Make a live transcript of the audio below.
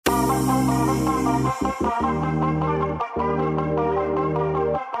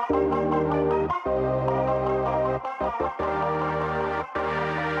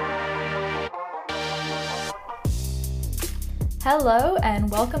Hello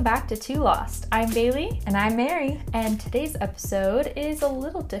and welcome back to Two Lost. I'm Bailey. And I'm Mary. And today's episode is a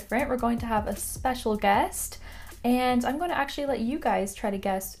little different. We're going to have a special guest, and I'm going to actually let you guys try to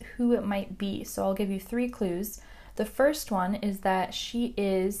guess who it might be. So I'll give you 3 clues. The first one is that she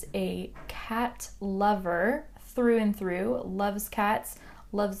is a cat lover through and through, loves cats,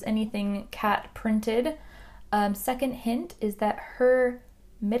 loves anything cat printed. Second hint is that her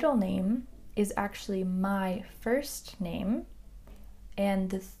middle name is actually my first name. And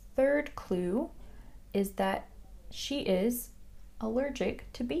the third clue is that she is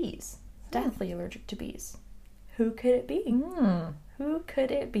allergic to bees. Deathly allergic to bees. Who could it be? Who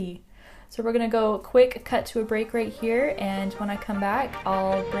could it be? So we're going to go quick cut to a break right here, and when I come back,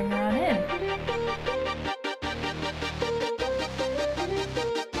 I'll bring her on in.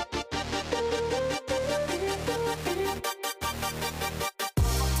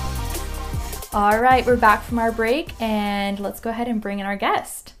 All right, we're back from our break, and let's go ahead and bring in our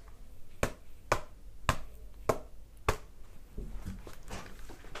guest.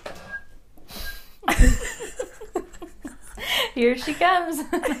 Here she comes.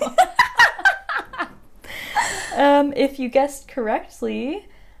 If you guessed correctly,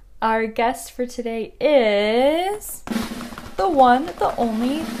 our guest for today is the one, the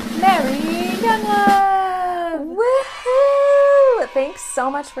only, Mary Younglove. Woohoo! Thanks so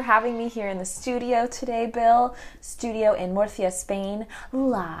much for having me here in the studio today, Bill. Studio in Murcia, Spain,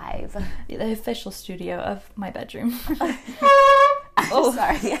 live. The official studio of my bedroom. Oh,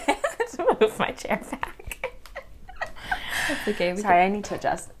 sorry. I had to move my chair back. That's okay. Sorry, I need to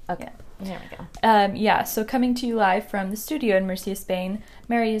adjust. Okay. There we go. So coming to you live from the studio in Murcia, Spain.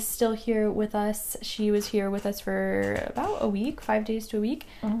 Mary is still here with us. She was here with us for about a week, 5 days to a week,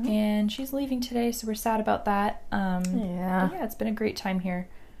 and she's leaving today, so we're sad about that. Yeah, it's been a great time here.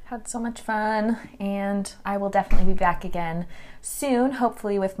 Had so much fun, and I will definitely be back again soon,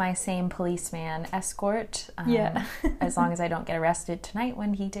 hopefully with my same policeman escort. As long as I don't get arrested tonight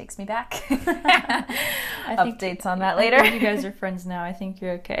when he takes me back. Updates on that later. I think you guys are friends now. I think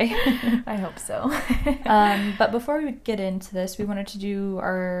you're okay. I hope so. But before we get into this, we wanted to do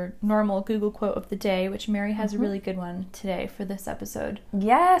our normal Google quote of the day, which Mary has a really good one today for this episode.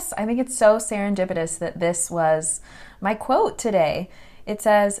 Yes, I think it's so serendipitous that this was my quote today. It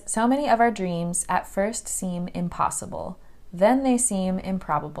says, "So many of our dreams at first seem impossible. Then they seem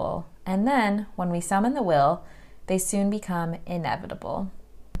improbable. And then, when we summon the will, they soon become inevitable."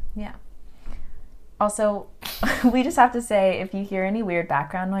 Yeah. Also, we just have to say, if you hear any weird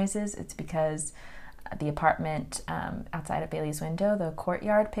background noises, it's because the apartment outside of Bailey's window, the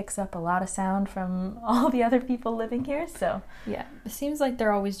courtyard, picks up a lot of sound from all the other people living here, so... Yeah, it seems like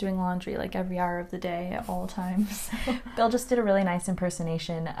they're always doing laundry, like every hour of the day at all times. Bill just did a really nice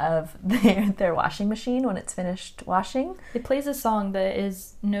impersonation of their washing machine when it's finished washing. It plays a song that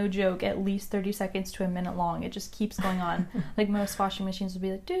is, no joke, at least 30 seconds to a minute long. It just keeps going on. Like most washing machines will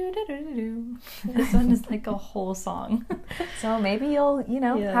be like, do-do-do-do-do. This one is like a whole song. So maybe you'll,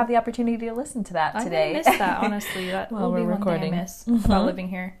 have the opportunity to listen to that today. I miss that, honestly. That will be one thing I miss about living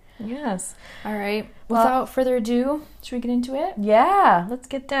here. Yes. All right. Without further ado, should we get into it? Yeah, let's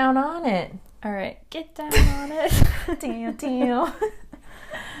get down on it. All right. Get down on it. Damn.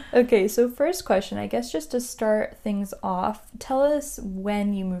 Okay, so first question, I guess just to start things off, tell us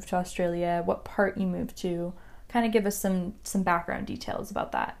when you moved to Australia, what part you moved to, kind of give us some background details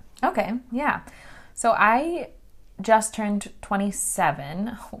about that. Okay, yeah. So I just turned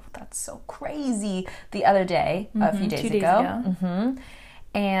 27. Oh, that's so crazy. The other day, a few days 2 days ago.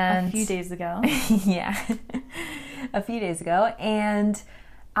 And a few days ago. Yeah. A few days ago. And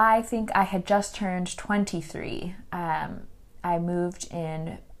I think I had just turned 23. I moved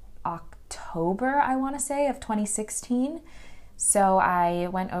in October, I want to say, of 2016. So I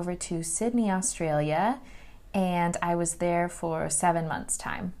went over to Sydney, Australia, and I was there for 7 months'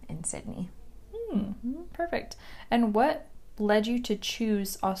 time in Sydney. Perfect. And what led you to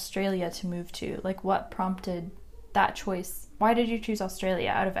choose Australia to move to? Like, what prompted that choice? Why did you choose Australia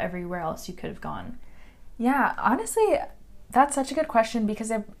out of everywhere else you could have gone? Yeah, honestly, that's such a good question,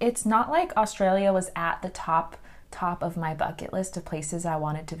 because it's not like Australia was at the top of my bucket list of places I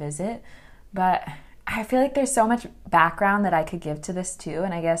wanted to visit, but I feel like there's so much background that I could give to this too.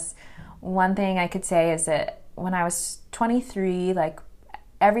 And I guess one thing I could say is that when I was 23, like,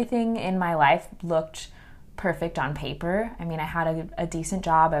 everything in my life looked perfect on paper. I mean, I had a decent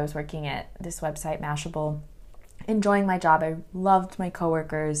job. I was working at this website, Mashable, enjoying my job. I loved my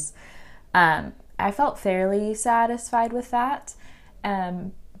coworkers. I felt fairly satisfied with that.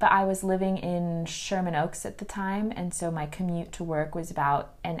 but I was living in Sherman Oaks at the time, and so my commute to work was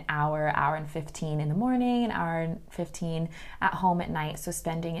about an hour and 15 in the morning, an hour and 15 at home at night, so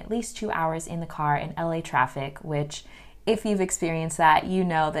spending at least 2 hours in the car in LA traffic, which if you've experienced that, you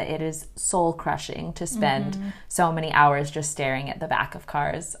know that it is soul-crushing to spend so many hours just staring at the back of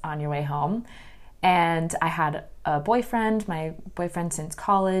cars on your way home. And I had a boyfriend, my boyfriend since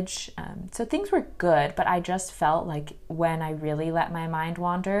college, so things were good, but I just felt like when I really let my mind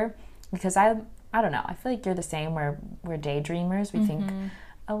wander, because I don't know, I feel like you're the same, we're daydreamers, we think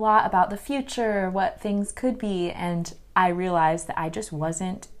a lot about the future, what things could be, and I realized that I just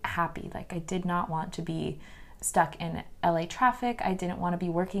wasn't happy. Like, I did not want to be stuck in LA traffic. I didn't want to be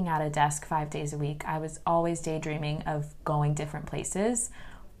working at a desk 5 days a week. I was always daydreaming of going different places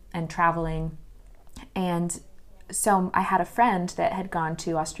and traveling. And so I had a friend that had gone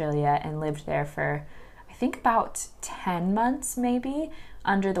to Australia and lived there for, I think, about 10 months maybe,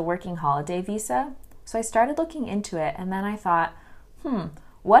 under the working holiday visa. So I started looking into it, and then I thought,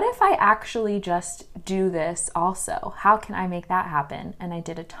 what if I actually just do this also? How can I make that happen? And I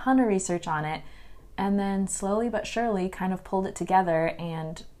did a ton of research on it, and then slowly but surely kind of pulled it together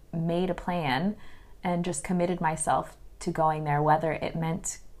and made a plan and just committed myself to going there, whether it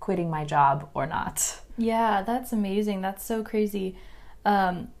meant quitting my job or not. Yeah, that's amazing. That's so crazy.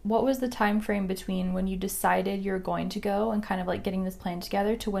 What was the time frame between when you decided you're going to go and kind of like getting this plan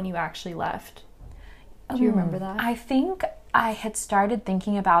together to when you actually left? Do you remember that? I think I had started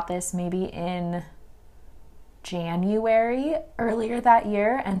thinking about this maybe in January earlier that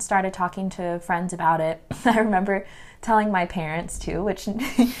year and started talking to friends about it. I remember telling my parents too, which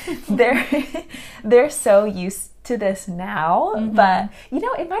they're so used to this now, but you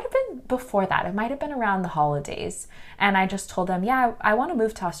know, it might have been before that. It might have been around the holidays, and I just told them, yeah, I want to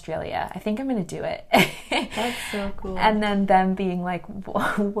move to Australia. I think I'm going to do it. That's so cool. And then them being like,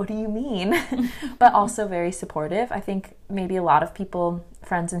 what do you mean? But also very supportive. I think maybe a lot of people,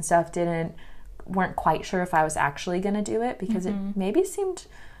 friends and stuff, weren't quite sure if I was actually going to do it, because it maybe seemed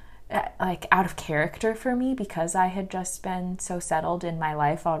like out of character for me, because I had just been so settled in my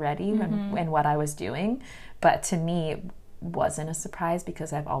life already and what I was doing. But to me, it wasn't a surprise,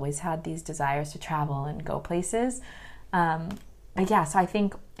 because I've always had these desires to travel and go places. But yeah, so I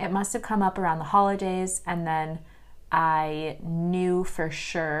think it must have come up around the holidays, and then I knew for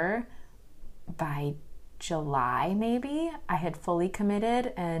sure by July maybe I had fully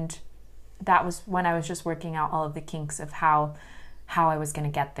committed, and that was when I was just working out all of the kinks of how I was going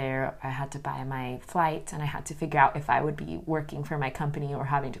to get there. I had to buy my flight, and I had to figure out if I would be working for my company or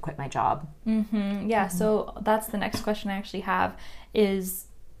having to quit my job. Yeah, so that's the next question I actually have, is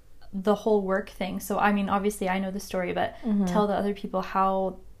the whole work thing. So, I mean, obviously I know the story, but tell the other people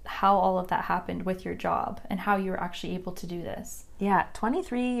how all of that happened with your job and how you were actually able to do this. Yeah,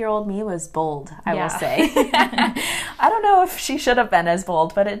 23-year-old me was bold, I will say. I don't know if she should have been as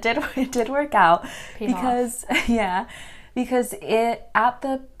bold, but it did work out. Because at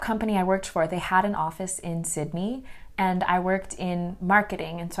the company I worked for, they had an office in Sydney, and I worked in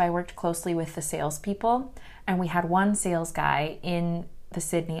marketing, and so I worked closely with the salespeople, and we had one sales guy in the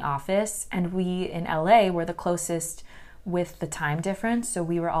Sydney office, and we in LA were the closest with the time difference, so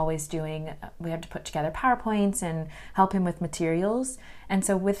we had to put together PowerPoints and help him with materials, and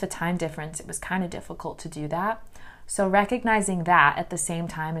so with the time difference it was kind of difficult to do that. So recognizing that at the same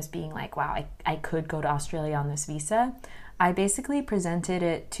time as being like, wow, I could go to Australia on this visa, I basically presented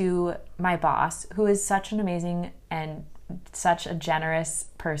it to my boss, who is such an amazing and such a generous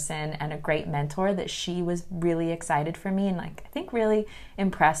person and a great mentor, that she was really excited for me and like I think really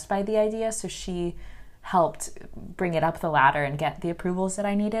impressed by the idea. So she helped bring it up the ladder and get the approvals that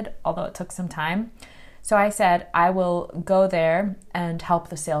I needed, although it took some time. So I said, I will go there and help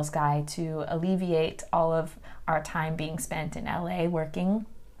the sales guy to alleviate all of our time being spent in LA working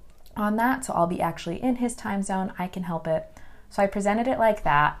on that. So I'll be actually in his time zone. I can help it. So I presented it like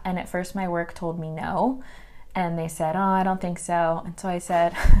that. And at first my work told me no. And they said, oh, I don't think so. And so I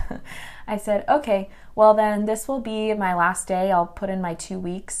said, okay, well then this will be my last day. I'll put in my 2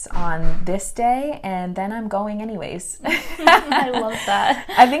 weeks on this day, and then I'm going anyways. I love that.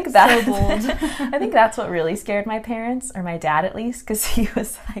 I think that's so bold. I think that's what really scared my parents, or my dad at least, because he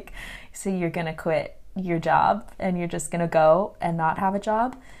was like, so you're going to quit your job and you're just going to go and not have a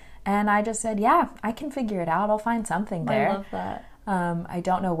job? And I just said, yeah, I can figure it out. I'll find something there. I love that. I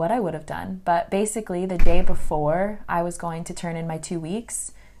don't know what I would have done, but basically the day before I was going to turn in my 2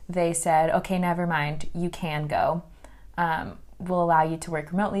 weeks, they said, okay, never mind, you can go. We'll allow you to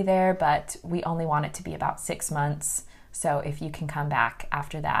work remotely there, but we only want it to be about 6 months. So if you can come back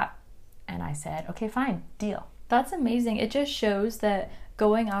after that. And I said, okay, fine, deal. That's amazing. It just shows that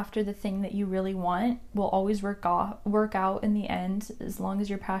going after the thing that you really want will always work out in the end. As long as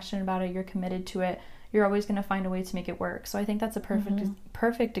you're passionate about it, you're committed to it, you're always going to find a way to make it work. So I think that's a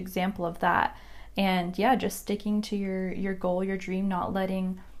perfect example of that. And yeah, just sticking to your goal, your dream, not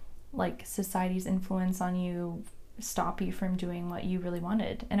letting like society's influence on you stop you from doing what you really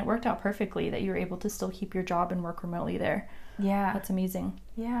wanted. And it worked out perfectly that you were able to still keep your job and work remotely there. Yeah. That's amazing.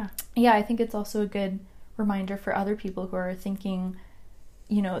 Yeah. Yeah, I think it's also a good reminder for other people who are thinking,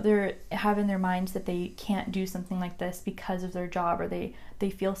 you know, they're having their minds that they can't do something like this because of their job, or they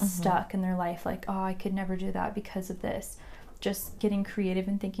feel stuck in their life, like, oh, I could never do that because of this. Just getting creative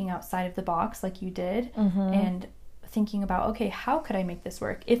and thinking outside of the box like you did, and thinking about, okay, how could I make this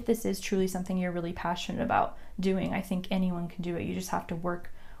work? If this is truly something you're really passionate about doing, I think anyone can do it. You just have to work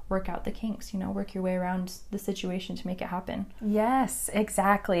out the kinks, you know, work your way around the situation to make it happen. Yes,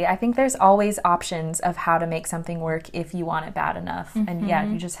 exactly. I think there's always options of how to make something work if you want it bad enough. And yeah,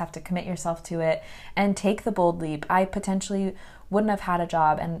 you just have to commit yourself to it and take the bold leap. I potentially wouldn't have had a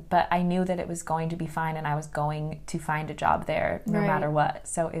job, but I knew that it was going to be fine, and I was going to find a job there no matter what.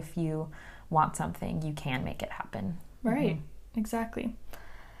 So if you want something, you can make it happen. Right. Exactly.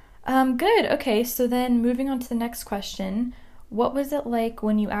 Good. Okay. So then moving on to the next question, what was it like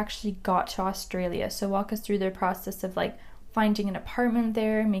when you actually got to Australia? So walk us through the process of like finding an apartment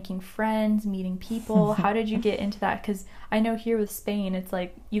there, making friends, meeting people. How did you get into that? Because I know here with Spain, it's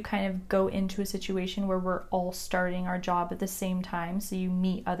like you kind of go into a situation where we're all starting our job at the same time. So you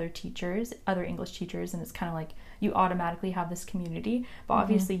meet other teachers, other English teachers, and it's kind of like you automatically have this community. But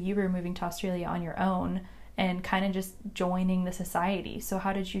obviously you were moving to Australia on your own and kind of just joining the society. So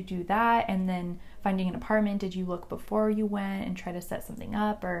how did you do that? And then finding an apartment, did you look before you went and try to set something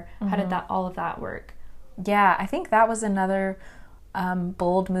up, or how did all of that work? Yeah, I think that was another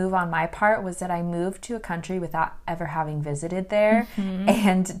bold move on my part, was that I moved to a country without ever having visited there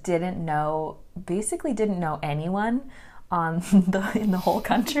and didn't know anyone in the whole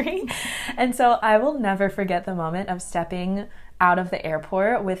country. And so I will never forget the moment of stepping out of the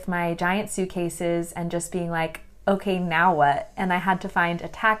airport with my giant suitcases and just being like, okay, now what? And I had to find a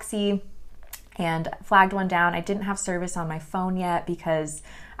taxi and flagged one down. I didn't have service on my phone yet because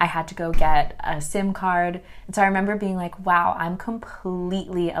I had to go get a SIM card. And so I remember being like, wow, I'm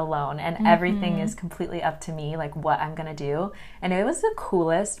completely alone and everything is completely up to me, like what I'm gonna do. And it was the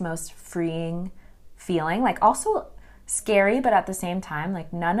coolest, most freeing feeling, like also scary, but at the same time,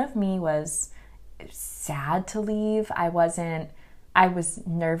 like none of me was sad to leave. I was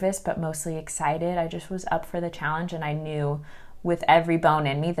nervous, but mostly excited. I just was up for the challenge, and I knew with every bone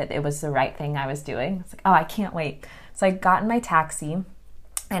in me that it was the right thing I was doing. It's like, oh, I can't wait. So I got in my taxi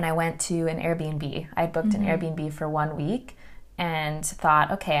and I went to an Airbnb. I booked an Airbnb for 1 week and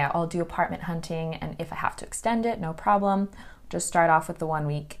thought, okay, I'll do apartment hunting, and if I have to extend it, no problem. Just start off with the 1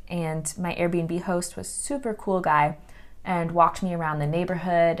 week. And my Airbnb host was super cool guy and walked me around the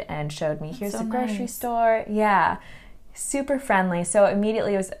neighborhood and showed me, here's the grocery store. Yeah, super friendly. So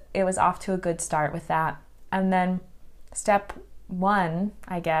immediately it was off to a good start with that. And then step one,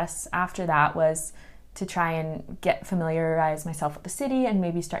 I guess, after that was to try and familiarize myself with the city and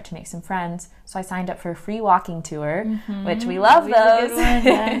maybe start to make some friends. So I signed up for a free walking tour, which we love those.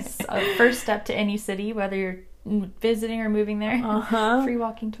 Yes. First step to any city, whether you're visiting or moving there. Free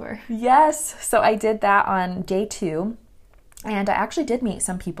walking tour. Yes. So I did that on day 2. And I actually did meet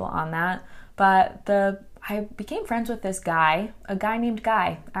some people on that, but I became friends with this guy, a guy named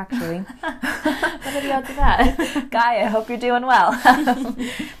Guy, actually. What are the odds of that? Guy, I hope you're doing well.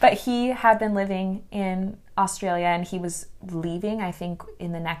 But he had been living in Australia, and he was leaving, I think,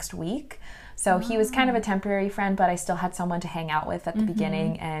 in the next week. So he was kind of a temporary friend, but I still had someone to hang out with at the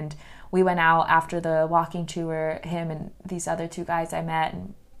beginning. And we went out after the walking tour, him and these other 2 guys I met,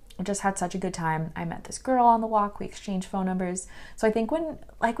 and just had such a good time. I met this girl on the walk. We exchanged phone numbers. So I think when,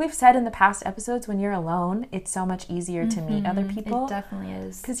 like we've said in the past episodes, when you're alone, it's so much easier to meet other people. It definitely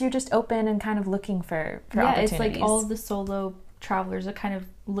is. Because you're just open and kind of looking for opportunities. Yeah, it's like all of the solo travelers are kind of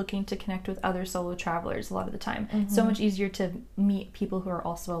looking to connect with other solo travelers a lot of the time. It's so much easier to meet people who are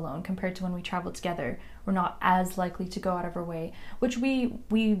also alone compared to when we travel together. We're not as likely to go out of our way, which we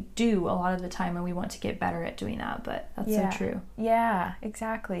do a lot of the time, and we want to get better at doing that, but that's so true. Yeah,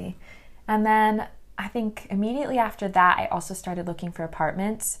 exactly. And then I think immediately after that, I also started looking for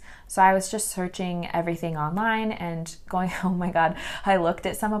apartments. So I was just searching everything online and going, oh my God, I looked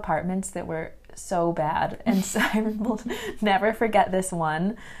at some apartments that were so bad. And so I will never forget this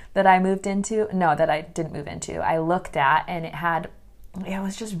one that I didn't move into. I looked at, and it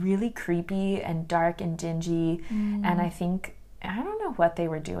was just really creepy and dark and dingy. And I think I don't know what they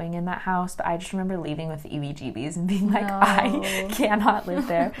were doing in that house, but I just remember leaving with the EVGBs and being like, No. I cannot live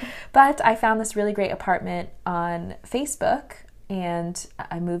there. But I found this really great apartment on Facebook, and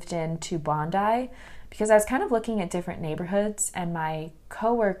I moved into Bondi because I was kind of looking at different neighborhoods, and my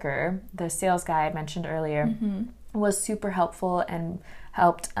coworker, the sales guy I mentioned earlier, was super helpful and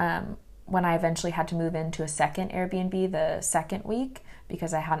helped when I eventually had to move into a second Airbnb the second week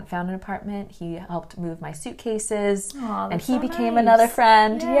because I hadn't found an apartment. He helped move my suitcases. Aw, and that's he so became nice. another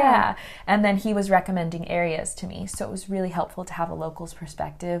friend. Yeah. And then he was recommending areas to me. So it was really helpful to have a local's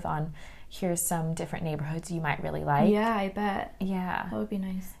perspective on here's some different neighborhoods you might really like. Yeah, I bet. Yeah. That would be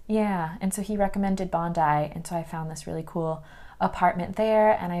nice. Yeah. And so he recommended Bondi. And so I found this really cool apartment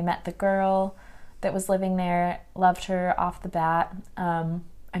there. And I met the girl that was living there, loved her off the bat.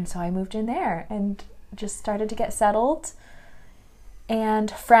 And so I moved in there and just started to get settled.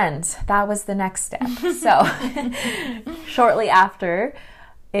 And friends, that was the next step. So shortly after,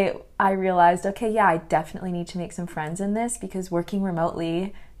 I realized, okay, yeah, I definitely need to make some friends in this because working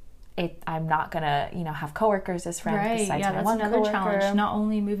remotely, I'm not gonna, have coworkers as friends. Right, besides yeah, my that's one another coworker. challenge. Not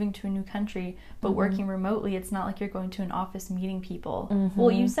only moving to a new country, but working remotely. It's not like you're going to an office meeting people.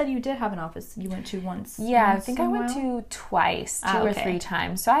 Well, you said you did have an office you went to once. Yeah, I once think in I a went while? to twice, two or okay. 3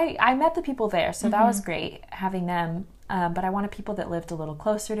 times. So I met the people there, so that was great having them. But I wanted people that lived a little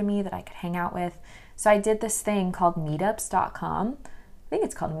closer to me that I could hang out with. So I did this thing called meetups.com. I think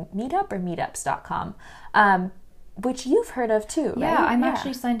it's called Meetup or meetups.com, which you've heard of too, right? Yeah, I'm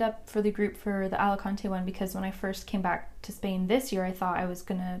actually signed up for the group for the Alicante one because when I first came back to Spain this year, I thought I was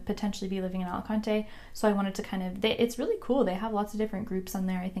going to potentially be living in Alicante. So I wanted to it's really cool. They have lots of different groups on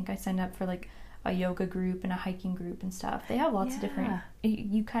there. I think I signed up for like a yoga group and a hiking group and stuff. They have lots of different,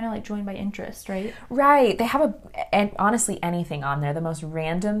 you kind of like join by interest, right? Right. They have and honestly anything on there. The most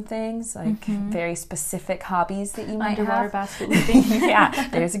random things, like very specific hobbies that you might Underwater have. basket weaving. Yeah,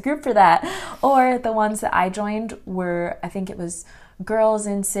 there's a group for that. Or the ones that I joined were, I think it was girls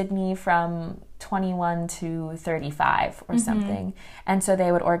in Sydney from 21 to 35 or something. And so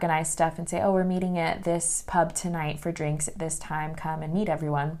they would organize stuff and say, oh, we're meeting at this pub tonight for drinks at this time. Come and meet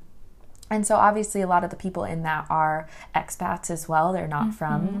everyone. And so obviously a lot of the people in that are expats as well. They're not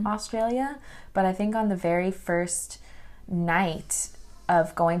from Australia. But I think on the very first night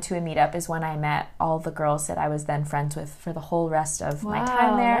of going to a meetup is when I met all the girls that I was then friends with for the whole rest of my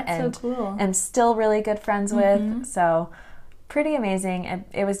time there. That's so cool. And still really good friends with. So pretty amazing.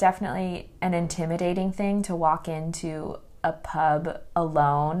 It was definitely an intimidating thing to walk into a pub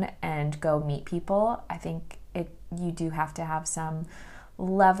alone and go meet people. I think you do have to have some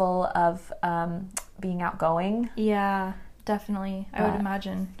level of being outgoing. Yeah, definitely. I would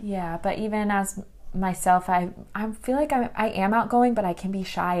imagine. Yeah, but even as myself, I feel like I am outgoing, but I can be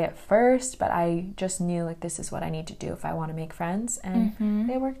shy at first, but I just knew like this is what I need to do if I want to make friends, and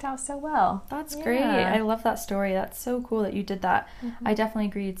they worked out so well. That's great. I love that story. That's so cool that you did that. I definitely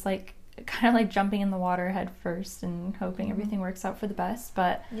agree. It's like kind of like jumping in the water head first and hoping everything works out for the best,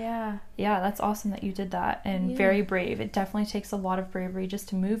 but yeah, that's awesome that you did that, and very brave. It definitely takes a lot of bravery just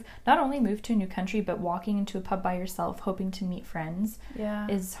to not only move to a new country, but walking into a pub by yourself hoping to meet friends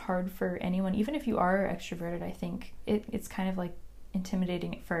is hard for anyone. Even if you are extroverted, I think it's kind of like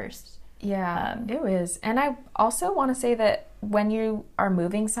intimidating at first. It is. And I also want to say that when you are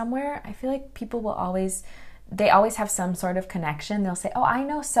moving somewhere, I feel like people will always have some sort of connection. They'll say, oh, I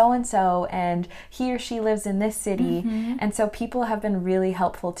know so-and-so, and he or she lives in this city. And so people have been really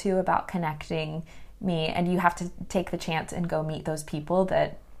helpful too about connecting me, and you have to take the chance and go meet those people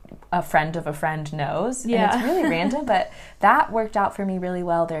that a friend of a friend knows. And it's really random, but that worked out for me really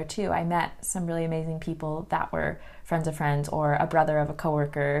well there too. I met some really amazing people that were friends of friends or a brother of a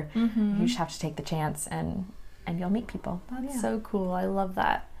coworker. You just have to take the chance and you'll meet people. That's so cool. I love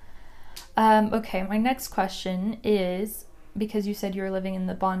that. Okay, my next question is, because you said you were living in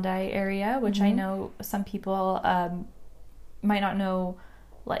the Bondi area, which I know some people might not know,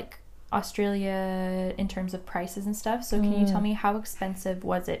 like Australia in terms of prices and stuff. So can you tell me how expensive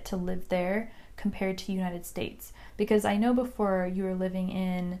was it to live there compared to the United States? Because I know before you were living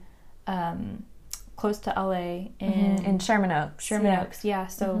in close to LA in Sherman Oaks.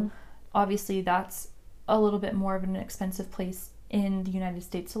 So obviously that's a little bit more of an expensive place in the United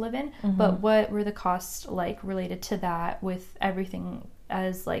States to live in, but what were the costs like related to that with everything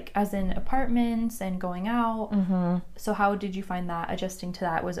as in apartments and going out? So how did you find that adjusting to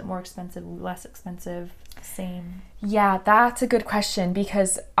that? Was it more expensive, less expensive, same? Yeah, that's a good question,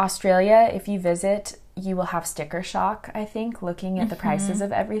 because Australia, if you visit, you will have sticker shock, I think, looking at the prices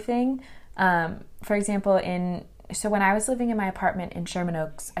of everything. For example, so when I was living in my apartment in Sherman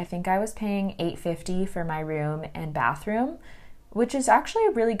Oaks, I think I was paying $850 for my room and bathroom, which is actually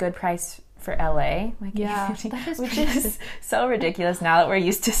a really good price for LA. Like, Yeah, that is which pretty is so ridiculous now that we're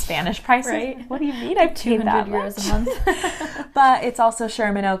used to Spanish prices. Right. What do you mean I paid that much? €200 a month. But it's also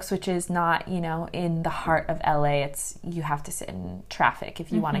Sherman Oaks, which is not, in the heart of LA. You have to sit in traffic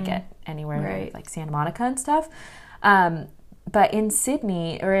if you want to get anywhere, Right. like Santa Monica and stuff. But in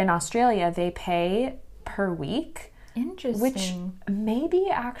Sydney or in Australia, they pay per week. Interesting. Which maybe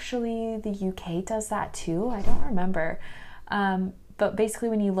actually the UK does that too. I don't remember. But basically,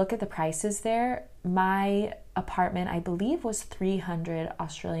 when you look at the prices there, my apartment, I believe, was 300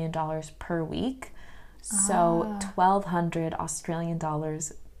 Australian dollars per week. So 1,200 Australian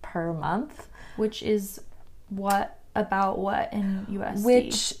dollars per month. Which is what in USD?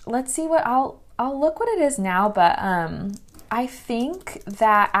 Which, let's see what I'll look what it is now, but I think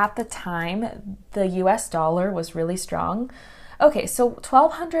that at the time the US dollar was really strong. Okay, so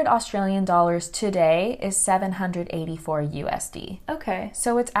 1,200 Australian dollars today is 784 USD. Okay.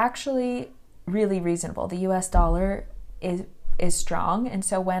 So it's actually really reasonable. The US dollar is strong, and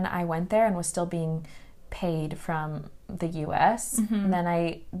so when I went there and was still being paid from the US, then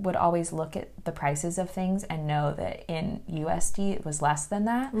I would always look at the prices of things and know that in USD it was less than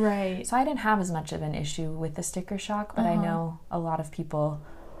that. Right. So I didn't have as much of an issue with the sticker shock, but I know a lot of people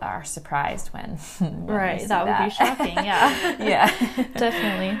are surprised when right, they see that would be shocking. Yeah. Yeah.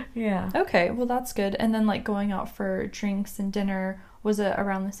 Definitely. Yeah. Okay, well that's good. And then like going out for drinks and dinner, was it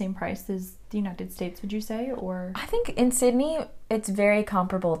around the same price as the United States, would you say? Or I think in Sydney it's very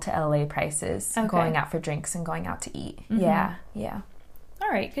comparable to LA prices, going out for drinks and going out to eat. Yeah. All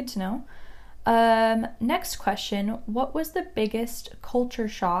right, good to know. Next question, what was the biggest culture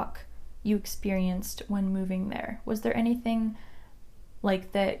shock you experienced when moving there? Was there anything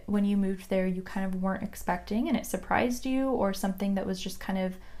like that when you moved there you kind of weren't expecting and it surprised you, or something that was just kind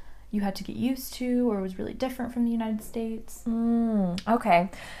of you had to get used to or was really different from the United States? Okay.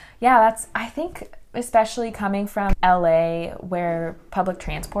 Yeah, I think especially coming from LA where public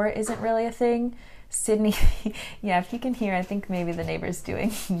transport isn't really a thing. Sydney, yeah, if you can hear, I think maybe the neighbor's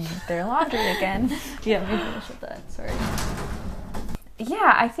doing their laundry again. Yeah, maybe I should that. Sorry.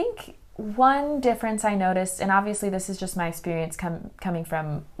 Yeah, I think one difference I noticed, and obviously this is just my experience coming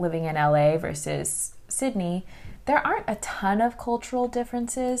from living in LA versus Sydney, there aren't a ton of cultural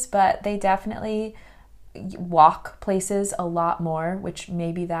differences, but they definitely walk places a lot more, which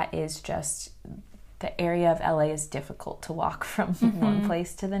maybe that is just the area of LA is difficult to walk from one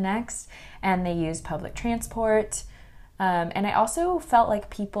place to the next, and they use public transport. And I also felt like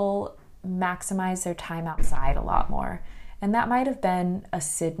people maximize their time outside a lot more. And that might have been a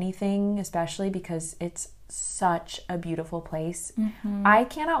Sydney thing, especially because it's such a beautiful place. I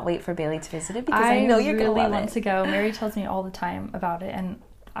cannot wait for Bailey to visit it because I know you're going to love it. I really want to go. Mary tells me all the time about it, and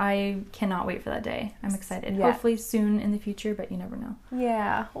I cannot wait for that day. I'm excited. Yeah. Hopefully soon in the future, but you never know.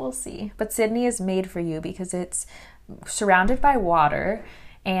 Yeah, we'll see. But Sydney is made for you because it's surrounded by water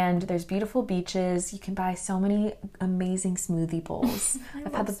and there's beautiful beaches. You can buy so many amazing smoothie bowls.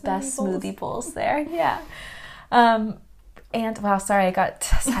 I've had the best smoothie bowls there. Yeah. And wow, sorry, I got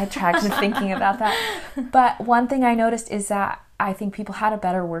sidetracked with thinking about that. But one thing I noticed is that I think people had a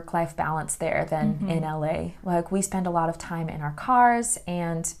better work-life balance there than in LA. Like, we spend a lot of time in our cars,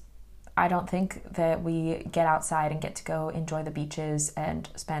 and I don't think that we get outside and get to go enjoy the beaches and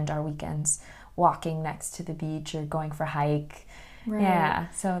spend our weekends walking next to the beach or going for a hike. Right. Yeah,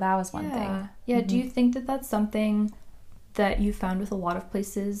 so that was one thing. Yeah, do you think that that's something that you found with a lot of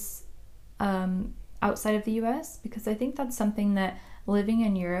places outside of the US? Because I think that's something that living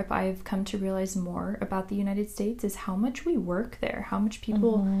in Europe I've come to realize more about the United States is how much we work there, how much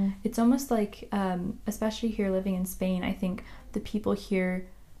people it's almost like especially here living in Spain, I think the people here,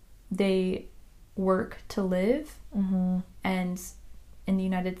 they work to live, and in the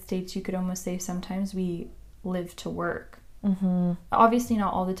United States you could almost say sometimes we live to work. Obviously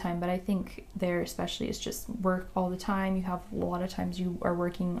not all the time, but I think there especially it's just work all the time. You have a lot of times you are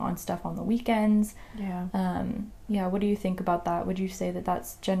working on stuff on the weekends. Yeah, what do you think about that? Would you say that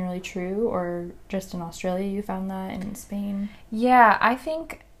that's generally true, or just in Australia you found that, and in Spain? Yeah, I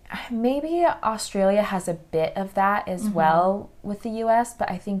think maybe Australia has a bit of that as well with the US, but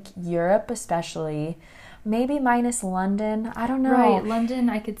I think Europe especially, maybe minus London, I don't know. Right, London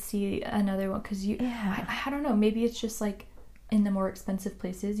I could see another one, because I don't know, maybe it's just like in the more expensive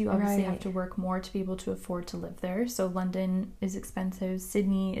places you obviously have to work more to be able to afford to live there. So London is expensive.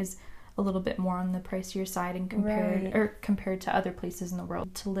 Sydney is a little bit more on the pricier side and compared to other places in the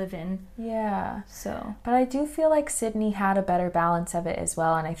world to live in. Yeah. So, but I do feel like Sydney had a better balance of it as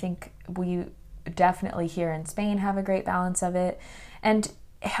well, and I think we definitely here in Spain have a great balance of it. And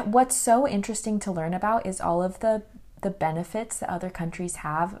what's so interesting to learn about is all of the the benefits that other countries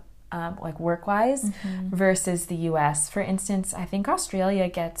have, like work-wise, versus the US. For instance, I think Australia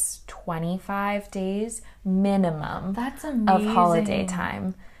gets 25 days minimum That's amazing. of holiday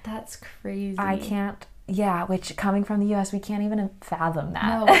time. That's crazy. I can't, which coming from the US, we can't even fathom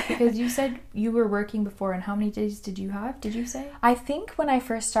that. No, because you said you were working before, and how many days did you have? Did you say? I think when I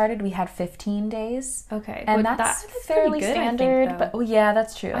first started, we had 15 days. Okay. And But that's pretty fairly good, standard. I think, though. But yeah,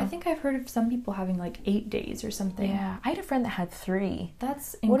 that's true. I think I've heard of some people having like 8 days or something. Yeah, I had a friend that had 3.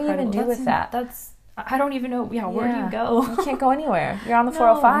 That's What do you incredible. even do with that? That's I don't even know. Yeah, where do you go? You can't go anywhere. You're on the No.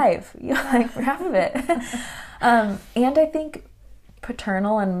 405. You're like for half of it. And I think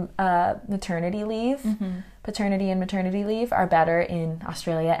paternal and maternity leave, paternity and maternity leave are better in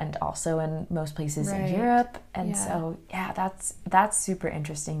Australia and also in most places in Right. Europe. And Yeah. so, that's super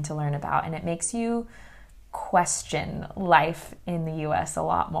interesting to learn about. And it makes you question life in the US a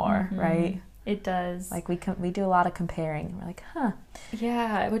lot more, right? It does. Like we do a lot of comparing. We're like,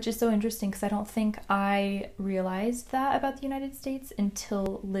 Yeah, which is so interesting because I don't think I realized that about the United States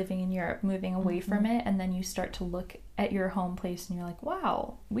until living in Europe, moving away from it, and then you start to look at your home place and you're like,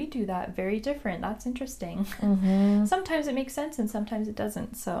 wow, we do that very different. That's interesting. Sometimes it makes sense and sometimes it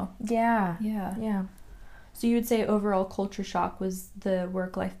doesn't. So yeah. yeah. So you would say overall culture shock was the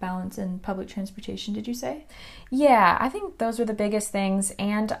work-life balance and public transportation, did you say? Yeah, I think those were the biggest things.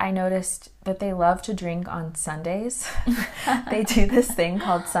 And I noticed that they love to drink on Sundays. They do this thing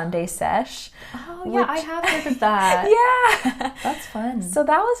called Sunday Sesh. Oh, yeah, I have heard of that. Yeah. That's fun. So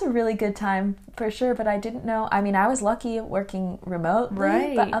that was a really good time for sure, but I didn't know. I mean, I was lucky working remotely,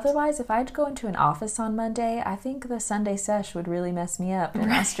 Right. but otherwise, if I'd go into an office on Monday, I think the Sunday Sesh would really mess me up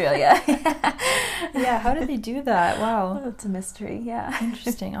in Australia. Yeah, how did they do that? Wow. It's a mystery, yeah.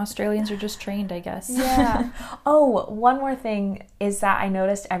 Interesting. Australians are just trained, I guess. Yeah. Oh, one more thing is that I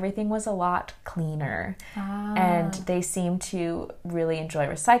noticed everything was a lot cleaner. And they seem to really enjoy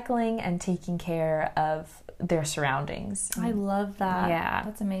recycling and taking care of their surroundings. I love that. Yeah.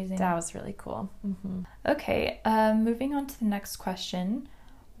 That's amazing. That was really cool. Okay, moving on to the next question.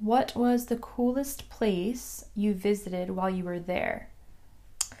 What was the coolest place you visited while you were there?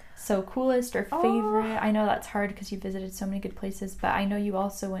 So coolest or favorite? I know that's hard because you visited so many good places, but I know you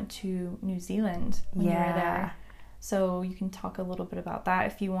also went to New Zealand when you were there. So you can talk a little bit about that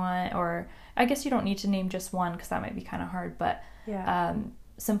if you want, or I guess you don't need to name just one because that might be kind of hard, but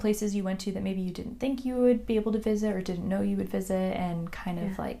some places you went to that maybe you didn't think you would be able to visit or didn't know you would visit and kind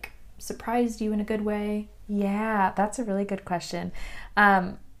of like surprised you in a good way. Yeah, that's a really good question.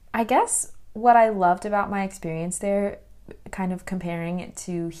 I guess what I loved about my experience there, kind of comparing it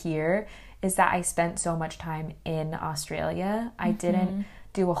to here, is that I spent so much time in Australia. I didn't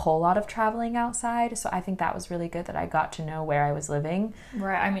do a whole lot of traveling outside, so I think that was really good that I got to know where I was living.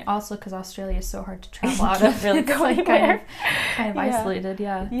 Right. I mean, also because Australia is so hard to travel out of. Really go anywhere. Kind of isolated,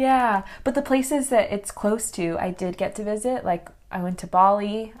 yeah. Yeah, but the places that it's close to, I did get to visit. Like, I went to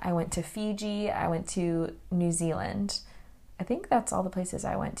Bali, I went to Fiji, I went to New Zealand. I think that's all the places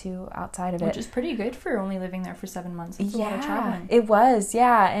I went to outside of it. Which is pretty good for only living there for 7 months. It's a lot of traveling. It was,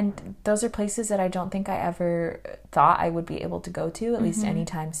 yeah. And those are places that I don't think I ever thought I would be able to go to, at least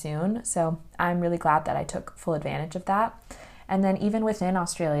anytime soon. So I'm really glad that I took full advantage of that. And then even within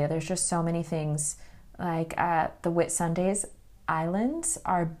Australia, there's just so many things. Like the Whitsundays Islands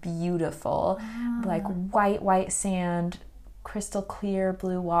are beautiful. Like white sand, crystal clear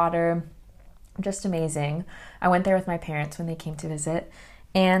blue water. Just amazing. I went there with my parents when they came to visit.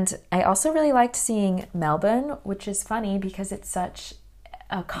 And I also really liked seeing Melbourne, which is funny because it's such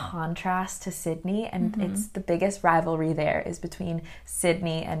a contrast to Sydney, and it's the biggest rivalry there is between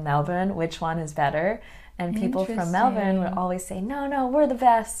Sydney and Melbourne. Which one is better? And people from Melbourne would always say, no, we're the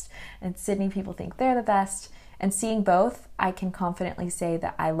best. And Sydney people think they're the best. And seeing both, I can confidently say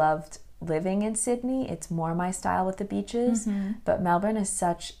that I loved living in Sydney. It's more my style with the beaches, but Melbourne is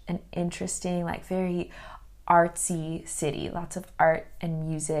such an interesting, like very artsy city. Lots of art and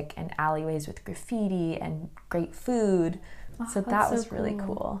music and alleyways with graffiti and great food. So that was really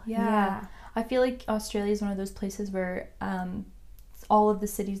cool. Yeah. I feel like Australia is one of those places where all of the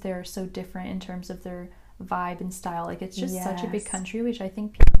cities there are so different in terms of their vibe and style. Like it's just such a big country, which I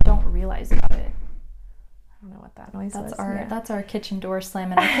think people don't realize about it. I don't know what that noise was. That's our kitchen door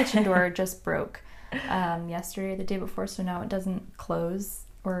slamming. Our kitchen door just broke yesterday or the day before, so now it doesn't close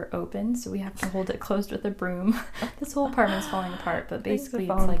or open, so we have to hold it closed with a broom. This whole apartment's falling apart, but basically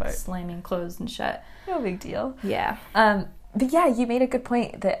it's like slamming closed and shut. No big deal. Yeah. But yeah, you made a good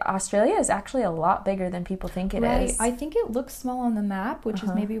point that Australia is actually a lot bigger than people think it is. I think it looks small on the map, which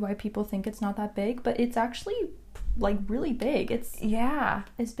is maybe why people think it's not that big, but it's actually like really big. It's Yeah.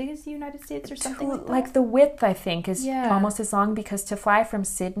 as big as the United States or something like that. Like the width, I think, is Yeah. almost as long, because to fly from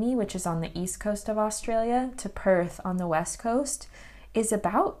Sydney, which is on the east coast of Australia, to Perth on the west coast is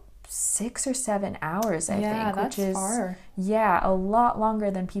about 6 or 7 hours, I think, that's which is far. Yeah, a lot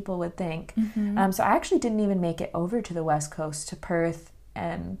longer than people would think. So I actually didn't even make it over to the west coast, to Perth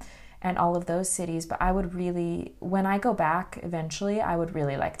and all of those cities, but I would really, when I go back eventually, I would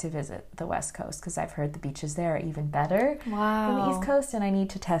really like to visit the west coast, because I've heard the beaches there are even better than the east coast, and I need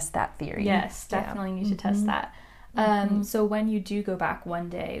to test that theory. Yes, definitely need to test that. So when you do go back one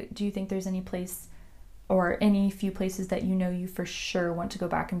day, do you think there's any place or any few places that you know you for sure want to go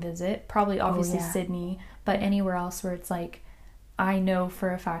back and visit? Probably obviously Sydney, but anywhere else where it's like, I know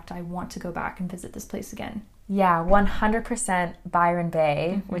for a fact I want to go back and visit this place again. Yeah, 100% Byron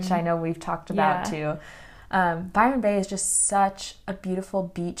Bay, which I know we've talked about too. Byron Bay is just such a beautiful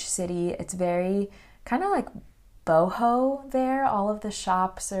beach city. It's very kind of like boho there. All of the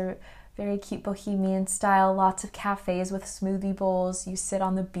shops are very cute bohemian style. Lots of cafes with smoothie bowls. You sit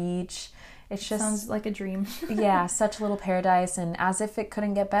on the beach. It's just sounds like a dream. Yeah, such a little paradise, and as if it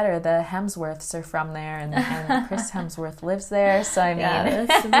couldn't get better, the Hemsworths are from there, and Chris Hemsworth lives there. So I mean,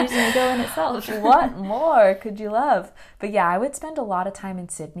 that's the reason to go in itself. What more could you love? But yeah, I would spend a lot of time in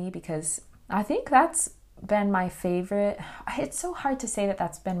Sydney, because I think that's been my favorite. It's so hard to say that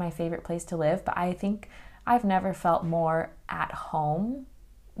that's been my favorite place to live, but I think I've never felt more at home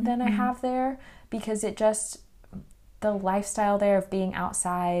than I have there, because it just, the lifestyle there of being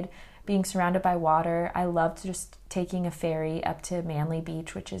outside, being surrounded by water. I loved just taking a ferry up to Manly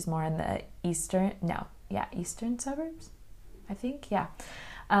Beach, which is more in the eastern suburbs, I think,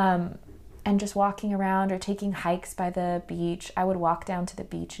 and just walking around or taking hikes by the beach. I would walk down to the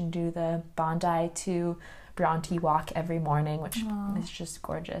beach and do the Bondi to Bronte walk every morning, which is just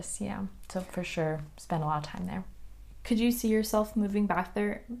gorgeous. Yeah, so for sure spend a lot of time there. Could you see yourself moving back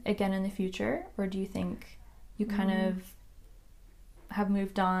there again in the future, or do you think you kind of have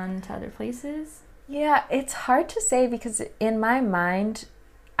moved on to other places? Yeah, it's hard to say, because in my mind,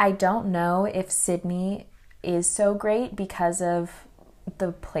 I don't know if Sydney is so great because of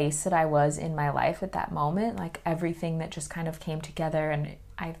the place that I was in my life at that moment, like everything that just kind of came together, and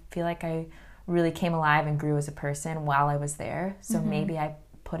I feel like I really came alive and grew as a person while I was there. So maybe I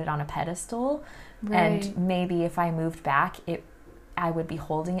put it on a pedestal, and maybe if I moved back, I would be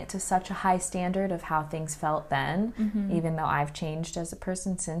holding it to such a high standard of how things felt then, even though I've changed as a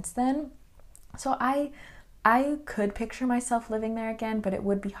person since then. So I could picture myself living there again, but it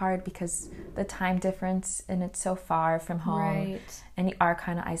would be hard because the time difference, and it's so far from home, and you are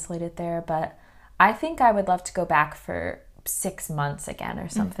kind of isolated there. But I think I would love to go back for 6 months again or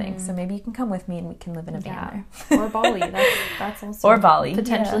something. So maybe you can come with me and we can live in a van there. Or Bali. That's also or Bali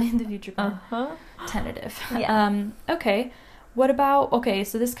potentially in the future. Tentative. Okay. What about,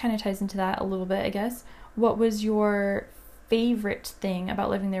 so this kind of ties into that a little bit, I guess. What was your favorite thing about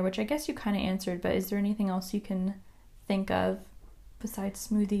living there, which I guess you kind of answered, but is there anything else you can think of besides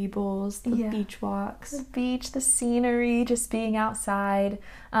smoothie bowls, the beach walks? The beach, the scenery, just being outside,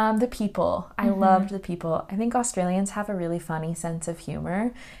 the people. I loved the people. I think Australians have a really funny sense of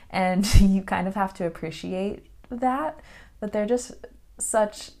humor, and you kind of have to appreciate that, but they're just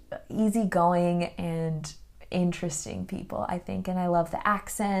such easygoing and interesting people, I think, and I love the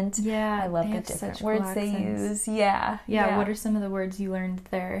accent. I love the different words they use. What are some of the words you learned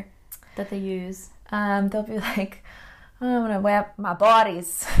there that they use? They'll be like, I'm gonna wear my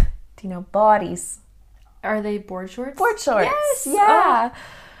bodies. Do you know bodies? Are they board shorts? Board shorts. Yes. Yeah.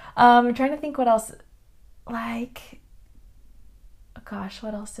 I'm trying to think what else. Like, oh gosh,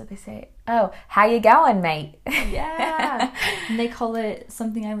 what else did they say? Oh, how you going, mate? Yeah. And they call it,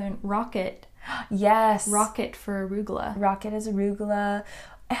 something I learned, rocket. Yes. Rocket for arugula. Rocket is arugula.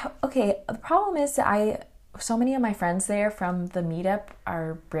 Okay, the problem is that so many of my friends there from the meetup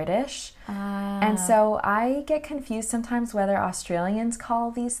are British. And so I get confused sometimes whether Australians call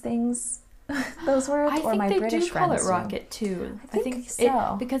these things those words, or my British friends do. I think they do call it rocket too. I think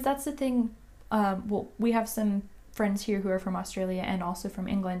so. Because that's the thing. We have some friends here who are from Australia and also from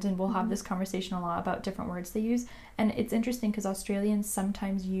England, and we'll have this conversation a lot about different words they use. And it's interesting because Australians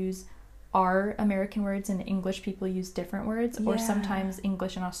sometimes use our American words and English people use different words, or sometimes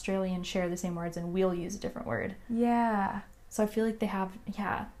English and Australian share the same words and we'll use a different word. Yeah. So I feel like they have,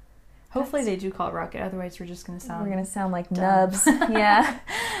 hopefully they do call it rocket, otherwise we're just going to sound like dumb. Nubs.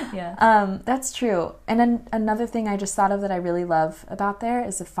 That's true. And then another thing I just thought of that I really love about there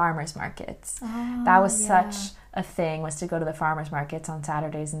is the farmers markets. That was such a thing was to go to the farmers markets on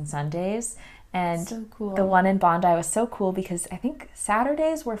Saturdays and Sundays. And So cool. the one in Bondi was so cool because I think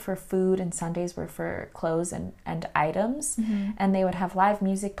Saturdays were for food and Sundays were for clothes and items. And they would have live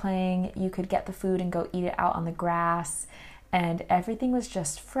music playing. You could get the food and go eat it out on the grass. And everything was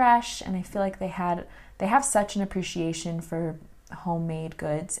just fresh. And I feel like they have such an appreciation for homemade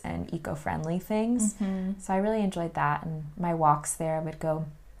goods and eco-friendly things. So I really enjoyed that. And my walks there, I would go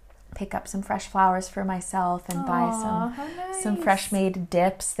pick up some fresh flowers for myself and buy some fresh made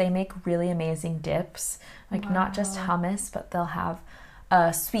dips. They make really amazing dips, like not just hummus, but they'll have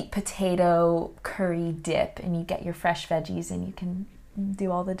a sweet potato curry dip, and you get your fresh veggies and you can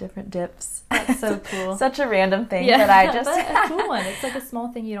do all the different dips. That's so cool. Such a random thing that I just but a cool one. It's like a small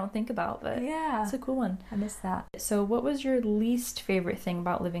thing you don't think about, but yeah, it's a cool one. I miss that. So what was your least favorite thing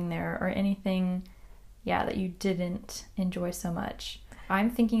about living there, or anything that you didn't enjoy so much? I'm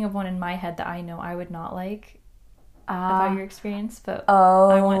thinking of one in my head that I know I would not like about your experience, but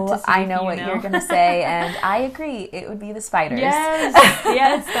I know what you're going to say, and I agree. It would be the spiders. Yes,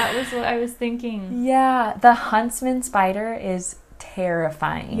 that was what I was thinking. Yeah, the huntsman spider is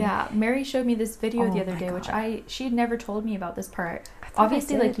terrifying. Yeah, Mary showed me this video the other day, which she had never told me about this part.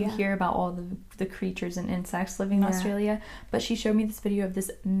 Obviously, you hear about all the creatures and insects living in Australia, but she showed me this video of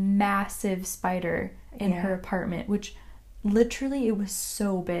this massive spider in her apartment, which literally it was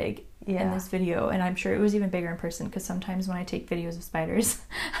so big in this video, and I'm sure it was even bigger in person, because sometimes when I take videos of spiders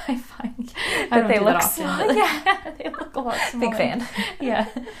I find that they look small. They look a lot smaller. Big fan.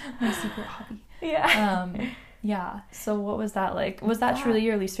 My secret hobby. So what was that like? Was that truly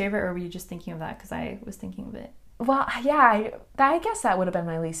your least favorite, or were you just thinking of that because I was thinking of it? Well, I guess that would have been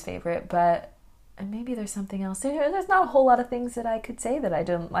my least favorite, but maybe there's something else. There's not a whole lot of things that I could say that I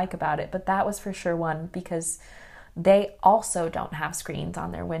didn't like about it, but that was for sure one, because they also don't have screens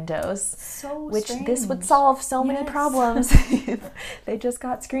on their windows. So which strange. This would solve so many problems if they just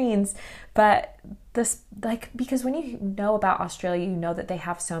got screens. But this, because when you know about Australia, you know that they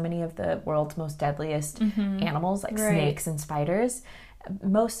have so many of the world's most deadliest animals, like snakes and spiders.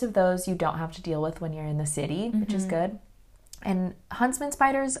 Most of those you don't have to deal with when you're in the city, which is good. And huntsman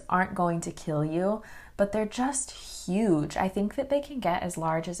spiders aren't going to kill you, but they're just huge. I think that they can get as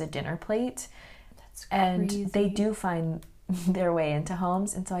large as a dinner plate. And they do find their way into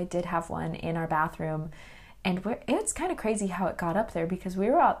homes. And so I did have one in our bathroom, and it's kind of crazy how it got up there, because we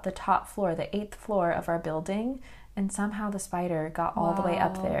were at the top floor, the 8th floor of our building, and somehow the spider got all the way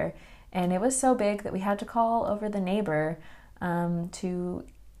up there. And it was so big that we had to call over the neighbor to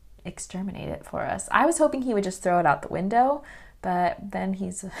exterminate it for us. I was hoping he would just throw it out the window, but then he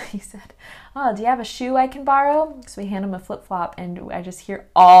said, "Oh, do you have a shoe I can borrow?" So we hand him a flip-flop, and I just hear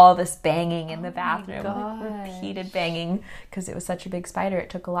all this banging in the bathroom, repeated banging, because it was such a big spider. It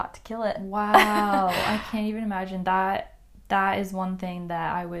took a lot to kill it. Wow. I can't even imagine that. That is one thing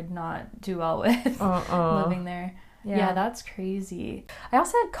that I would not do well with living there. Yeah, that's crazy. I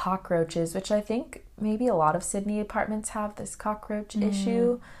also had cockroaches, which I think maybe a lot of Sydney apartments have this cockroach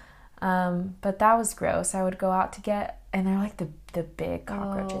issue. But that was gross. I would go out to get, and they're like the big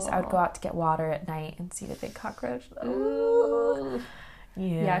cockroaches. I would go out to get water at night and see the big cockroach. Ooh.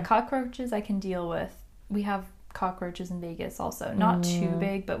 Yeah, cockroaches I can deal with. We have cockroaches in Vegas also. Not too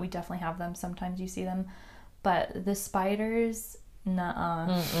big, but we definitely have them. Sometimes you see them. But the spiders,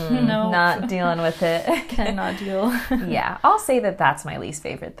 nuh-uh. No. Not dealing with it. Cannot deal. Yeah, I'll say that that's my least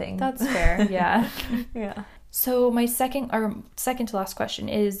favorite thing. That's fair, yeah. Yeah. So my second to last question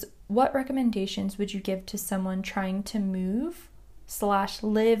is, what recommendations would you give to someone trying to move /live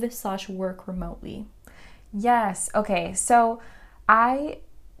 /work remotely? Yes. Okay. So I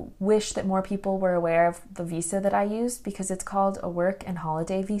wish that more people were aware of the visa that I used, because it's called a work and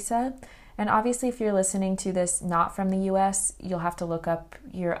holiday visa. And obviously, if you're listening to this not from the US, you'll have to look up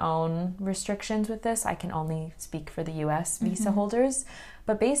your own restrictions with this. I can only speak for the US visa holders.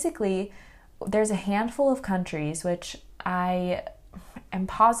 But basically, there's a handful of countries, which I am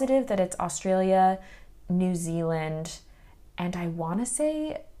positive that it's Australia, New Zealand, and I want to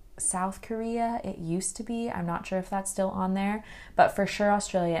say South Korea. It used to be. I'm not sure if that's still on there, but for sure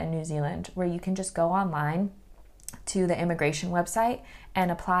Australia and New Zealand, where you can just go online to the immigration website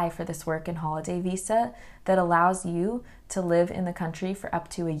and apply for this work and holiday visa that allows you to live in the country for up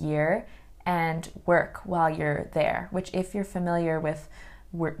to a year and work while you're there, which, if you're familiar with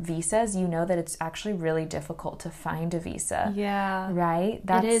work visas, you know that it's actually really difficult to find a visa. Yeah. Right?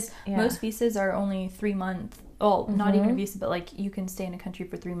 It is. Yeah. Most visas are only 3 month well, not even a visa, but like you can stay in a country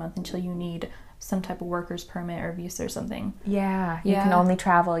for 3 months until you need some type of worker's permit or visa or something. Yeah, you can only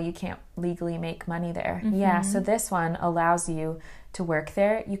travel. You can't legally make money there. Yeah, so this one allows you to work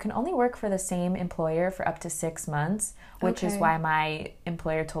there. You can only work for the same employer for up to 6 months, which is why my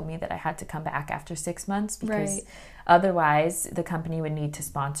employer told me that I had to come back after 6 months, because otherwise the company would need to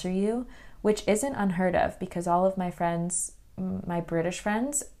sponsor you, which isn't unheard of because all of my friends, my British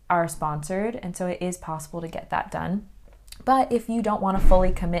friends, are sponsored, and so it is possible to get that done. But if you don't want to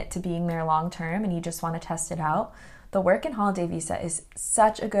fully commit to being there long term and you just want to test it out, the work and holiday visa is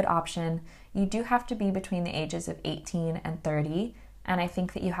such a good option. You do have to be between the ages of 18 and 30, and I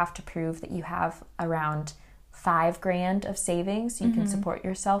think that you have to prove that you have around $5,000 of savings so you can support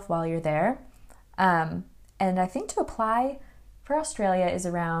yourself while you're there. And I think to apply for Australia is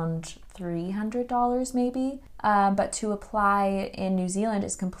around $300 maybe, but to apply in New Zealand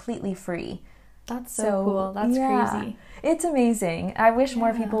is completely free. That's so cool. That's crazy. It's amazing. I wish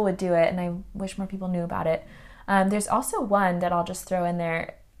more people would do it, and I wish more people knew about it. There's also one that I'll just throw in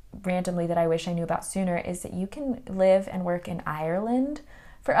there randomly that I wish I knew about sooner, is that you can live and work in Ireland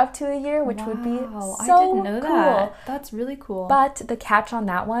for up to a year, which would be so I didn't know cool. that. That's really cool. But the catch on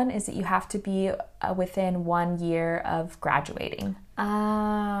that one is that you have to be within 1 year of graduating.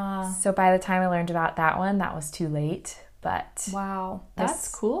 So by the time I learned about that one, that was too late. But wow, that's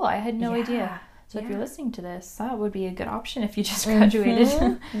cool. I had no idea. So if you're listening to this, that would be a good option if you just graduated.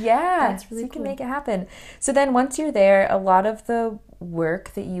 That's really cool. You can make it happen. So then once you're there, a lot of the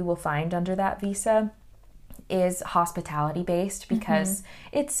work that you will find under that visa is hospitality based because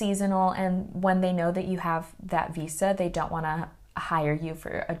it's seasonal, and when they know that you have that visa, they don't want to hire you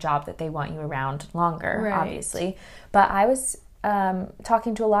for a job that they want you around longer, obviously. But I was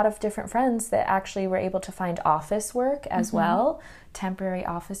talking to a lot of different friends that actually were able to find office work as well, temporary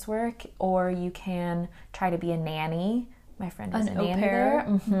office work, or you can try to be a nanny. My friend is a nanny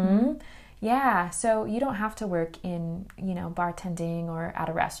there. Yeah, so you don't have to work in, bartending or at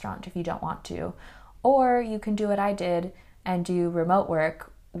a restaurant if you don't want to. Or you can do what I did and do remote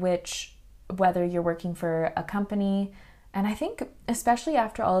work, which whether you're working for a company, and I think especially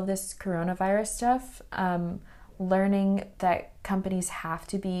after all of this coronavirus stuff, learning that companies have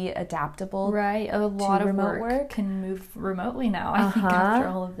to be adaptable. Right. A lot of work can move remotely now, I think, after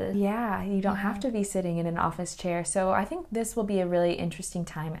all of this. Yeah, you don't have to be sitting in an office chair. So I think this will be a really interesting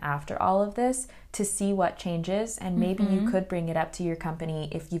time after all of this to see what changes, and maybe you could bring it up to your company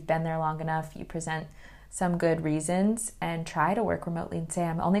if you've been there long enough, you present some good reasons and try to work remotely and say,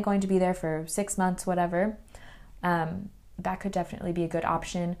 I'm only going to be there for 6 months, whatever. That could definitely be a good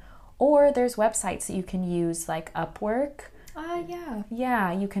option. Or there's websites that you can use like Upwork.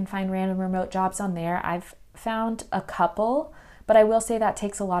 Yeah, you can find random remote jobs on there. I've found a couple, but I will say that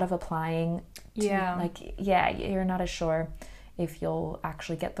takes a lot of applying. You're not as sure if you'll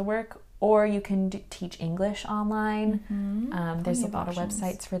actually get the work. Or you can teach English online. There's a lot of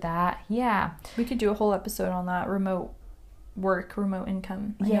websites for that. Yeah. We could do a whole episode on that, remote work, remote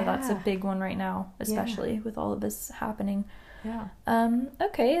income. I know that's a big one right now, especially with all of this happening. Yeah.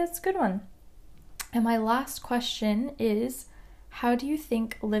 Okay, that's a good one. And my last question is, how do you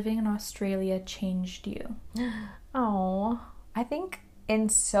think living in Australia changed you? Oh, I think in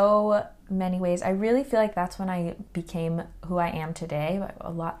so many ways. I really feel like that's when I became who I am today.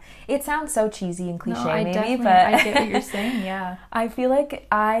 A lot. It sounds so cheesy and cliche, but I get what you're saying. Yeah. I feel like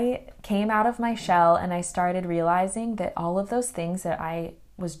I came out of my shell and I started realizing that all of those things that I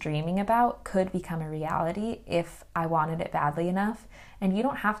was dreaming about could become a reality if I wanted it badly enough. And you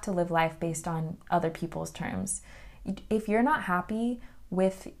don't have to live life based on other people's terms. If you're not happy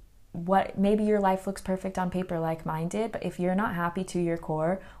with what, maybe your life looks perfect on paper like mine did, but if you're not happy to your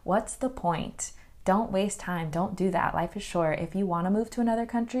core, what's the point? Don't waste time. Don't do that. Life is short. If you want to move to another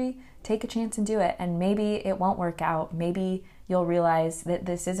country, take a chance and do it. And maybe it won't work out. Maybe you'll realize that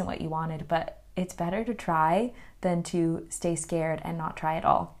this isn't what you wanted, but it's better to try than to stay scared and not try at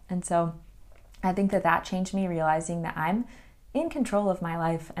all. And so I think that changed me, realizing that I'm in control of my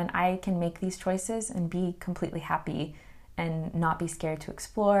life and I can make these choices and be completely happy and not be scared to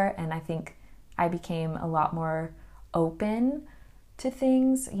explore. And I think I became a lot more open to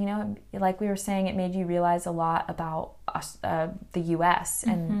things. Like we were saying, it made you realize a lot about the US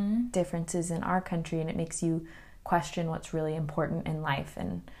and differences in our country, and it makes you question what's really important in life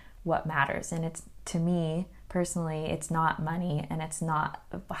and what matters. And it's, to me personally, it's not money and it's not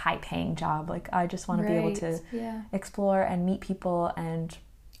a high-paying job. Like, I just want to be able to explore and meet people and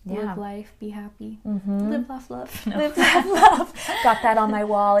live life, be happy, live, laugh, love. No. Live, laugh, love. Got that on my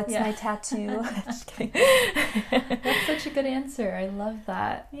wall. It's my tattoo. Just kidding. That's such a good answer. I love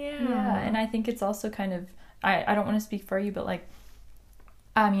that. Yeah. And I think it's also kind of I don't want to speak for you, but like,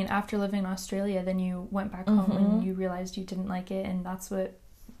 I mean, after living in Australia, then you went back home and you realized you didn't like it, and that's what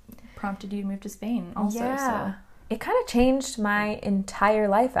prompted you to move to Spain also. Yeah. So it kind of changed my entire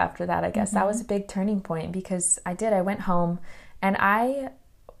life after that, I guess. That was a big turning point, because I went home and I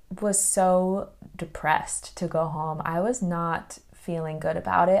was so depressed to go home. I was not feeling good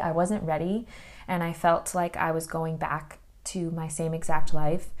about it. I wasn't ready, and I felt like I was going back to my same exact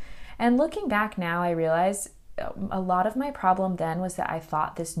life. And looking back now, I realize a lot of my problem then was that I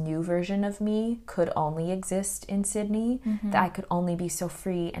thought this new version of me could only exist in Sydney, that I could only be so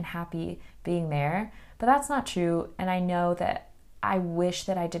free and happy being there. But that's not true, and I know that I wish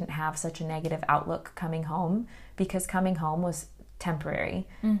that I didn't have such a negative outlook coming home, because coming home was temporary,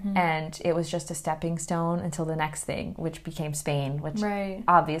 and it was just a stepping stone until the next thing, which became Spain, which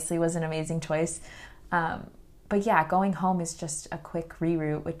obviously was an amazing choice. But yeah, going home is just a quick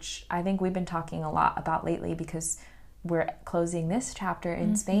reroute, which I think we've been talking a lot about lately, because we're closing this chapter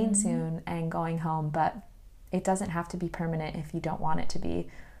in Spain soon and going home, but it doesn't have to be permanent if you don't want it to be,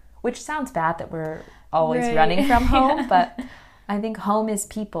 which sounds bad that we're always running from home, but I think home is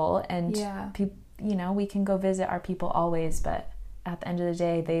people, and you know, we can go visit our people always, but at the end of the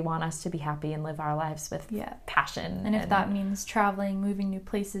day, they want us to be happy and live our lives with passion. And if that means traveling, moving new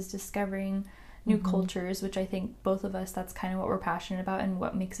places, discovering new cultures, which I think both of us, that's kind of what we're passionate about and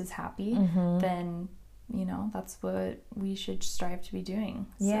what makes us happy, then, you know, that's what we should strive to be doing.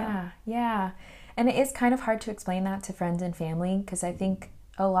 Yeah. And it is kind of hard to explain that to friends and family, because I think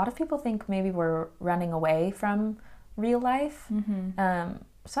a lot of people think maybe we're running away from real life.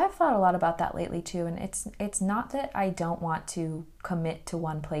 So I've thought a lot about that lately too, and it's not that I don't want to commit to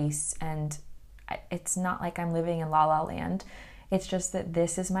one place, and it's not like I'm living in La La Land. It's just that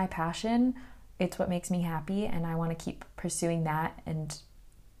this is my passion. It's what makes me happy, and I want to keep pursuing that. And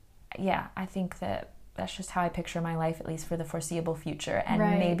yeah, I think that that's just how I picture my life, at least for the foreseeable future. And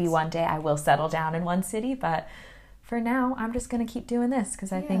maybe one day I will settle down in one city, but for now, I'm just going to keep doing this,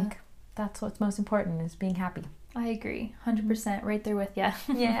 because I think that's what's most important, is being happy. I agree. 100% right there with you.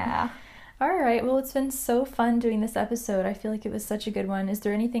 Yeah. All right. Well, it's been so fun doing this episode. I feel like it was such a good one. Is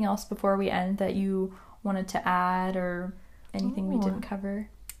there anything else before we end that you wanted to add, or anything we didn't cover?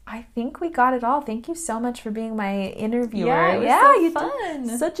 I think we got it all. Thank you so much for being my interviewer. Yeah, it was so fun.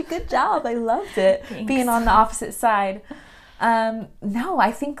 Did such a good job. I loved it. Thanks. Being on the opposite side. No,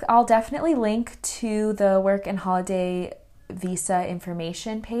 I think I'll definitely link to the work and holiday visa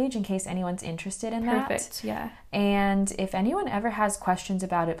information page in case anyone's interested in that. Perfect, yeah. And if anyone ever has questions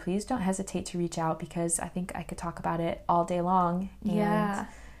about it, please don't hesitate to reach out, because I think I could talk about it all day long. And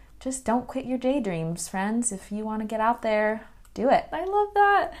just don't quit your daydreams, friends. If you want to get out there, do it. I love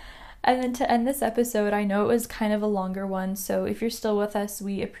that. And then to end this episode, I know it was kind of a longer one, so if you're still with us,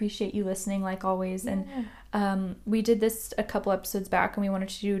 we appreciate you listening like always. And we did this a couple episodes back, and we wanted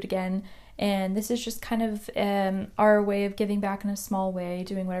to do it again. And this is just kind of our way of giving back in a small way,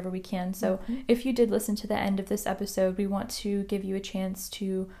 doing whatever we can. So if you did listen to the end of this episode, we want to give you a chance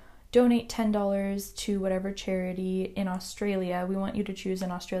to donate $10 to whatever charity in Australia. We want you to choose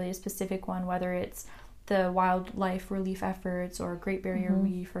an Australia-specific one, whether it's the wildlife relief efforts or Great Barrier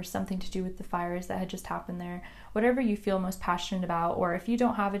Reef or something to do with the fires that had just happened there. Whatever you feel most passionate about, or if you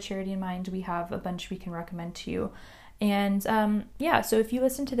don't have a charity in mind, we have a bunch we can recommend to you. And so if you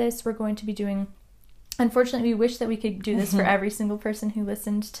listen to this, we're going to be doing, unfortunately, we wish that we could do this for every single person who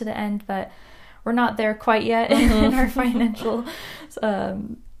listened to the end, but we're not there quite yet in our financial,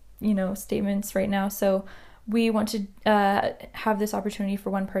 statements right now. So we want to have this opportunity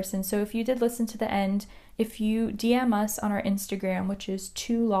for one person. So if you did listen to the end, if you DM us on our Instagram, which is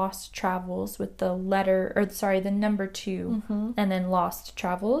 2 Lost Travels with the number 2 and then Lost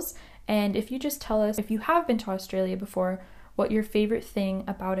Travels. And if you just tell us, if you have been to Australia before, what your favorite thing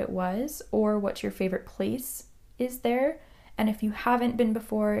about it was, or what your favorite place is there. And if you haven't been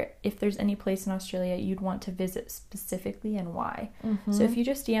before, if there's any place in Australia you'd want to visit specifically and why. So if you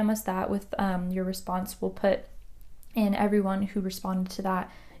just DM us that with your response, we'll put in everyone who responded to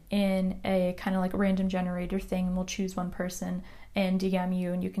that in a kind of like random generator thing, and we'll choose one person and DM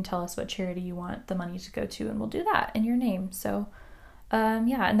you, and you can tell us what charity you want the money to go to, and we'll do that in your name. So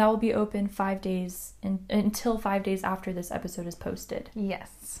and that will be open 5 days until 5 days after this episode is posted.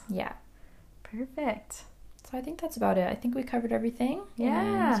 Yes. Yeah. Perfect. So I think that's about it. I think we covered everything.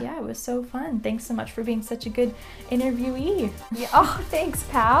 Yeah. And it was so fun. Thanks so much for being such a good interviewee. Yeah. Oh, thanks,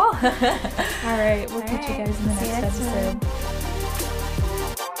 pal. All right. We'll catch you guys in the next episode.